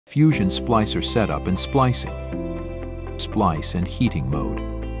Fusion Splicer setup and splicing. Splice and heating mode.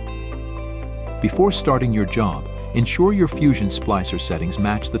 Before starting your job, ensure your Fusion Splicer settings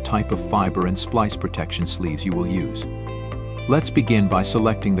match the type of fiber and splice protection sleeves you will use. Let's begin by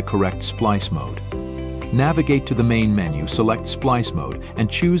selecting the correct splice mode. Navigate to the main menu, select Splice mode, and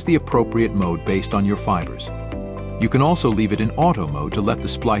choose the appropriate mode based on your fibers. You can also leave it in auto mode to let the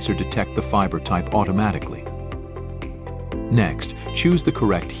splicer detect the fiber type automatically. Next, choose the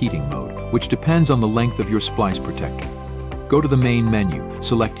correct heating mode, which depends on the length of your splice protector. Go to the main menu,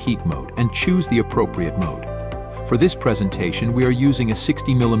 select Heat mode, and choose the appropriate mode. For this presentation, we are using a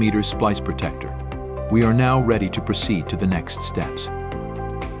 60mm splice protector. We are now ready to proceed to the next steps.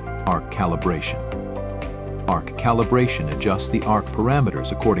 Arc calibration. Arc calibration adjusts the arc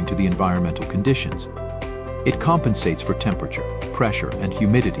parameters according to the environmental conditions. It compensates for temperature, pressure, and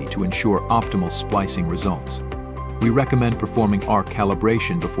humidity to ensure optimal splicing results. We recommend performing arc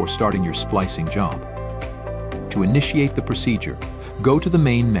calibration before starting your splicing job. To initiate the procedure, go to the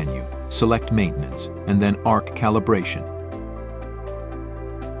main menu, select Maintenance, and then Arc Calibration.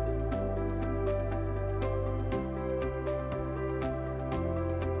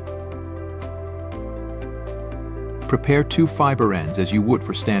 Prepare 2 fiber ends as you would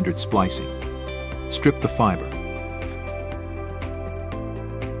for standard splicing. Strip the fiber.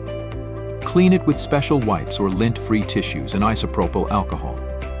 Clean it with special wipes or lint-free tissues and isopropyl alcohol.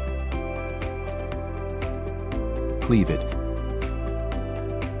 Cleave it.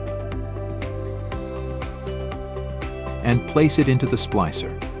 And place it into the splicer.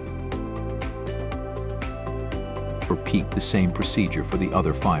 Repeat the same procedure for the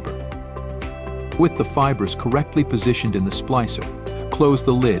other fiber. With the fibers correctly positioned in the splicer, close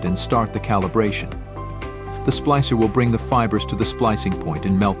the lid and start the calibration. The splicer will bring the fibers to the splicing point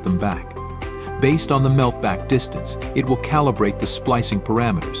and melt them back. Based on the melt back distance, it will calibrate the splicing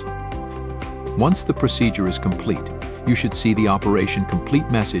parameters. Once the procedure is complete, you should see the operation complete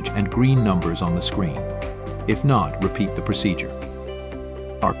message and green numbers on the screen. If not, repeat the procedure.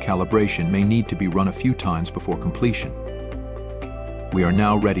 Our calibration may need to be run a few times before completion. We are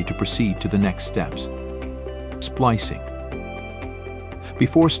now ready to proceed to the next steps. Splicing.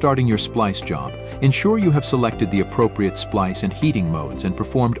 Before starting your splice job, ensure you have selected the appropriate splice and heating modes and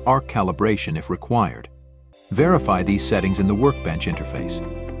performed arc calibration if required. Verify these settings in the workbench interface.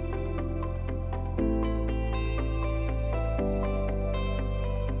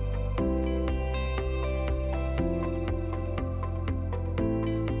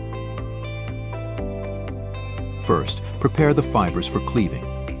 First, prepare the fibers for cleaving.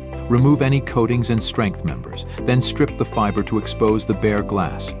 Remove any coatings and strength members, then strip the fiber to expose the bare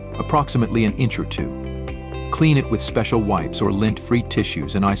glass, approximately an inch or 2. Clean it with special wipes or lint-free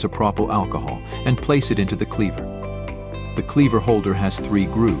tissues and isopropyl alcohol and place it into the cleaver. The cleaver holder has 3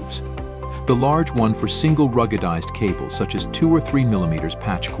 grooves. The large one for single ruggedized cables such as 2 or 3 mm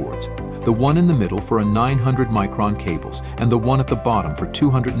patch cords, the one in the middle for a 900 micron cables, and the one at the bottom for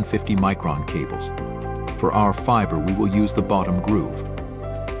 250 micron cables. For our fiber, we will use the bottom groove.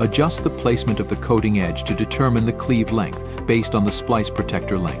 Adjust the placement of the coating edge to determine the cleave length based on the splice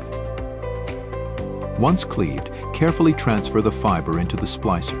protector length. Once cleaved, carefully transfer the fiber into the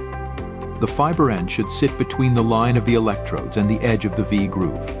splicer. The fiber end should sit between the line of the electrodes and the edge of the V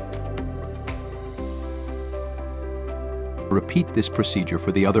groove. Repeat this procedure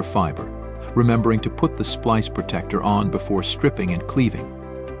for the other fiber, remembering to put the splice protector on before stripping and cleaving.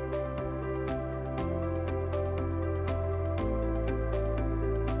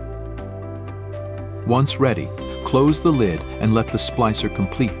 Once ready, close the lid and let the splicer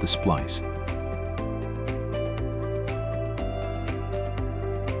complete the splice.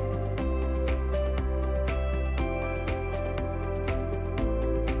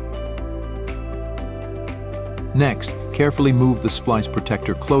 Next, carefully move the splice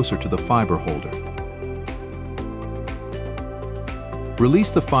protector closer to the fiber holder.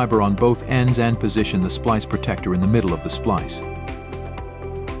 Release the fiber on both ends and position the splice protector in the middle of the splice.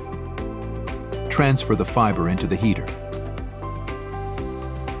 Transfer the fiber into the heater.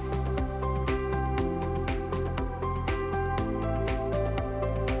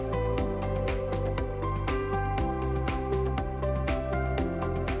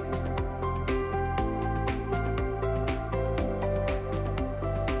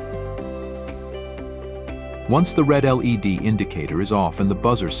 Once the red LED indicator is off and the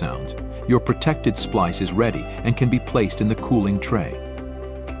buzzer sounds, your protected splice is ready and can be placed in the cooling tray.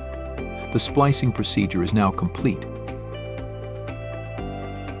 The splicing procedure is now complete.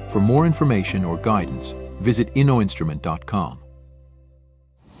 For more information or guidance, visit innoinstrument.com.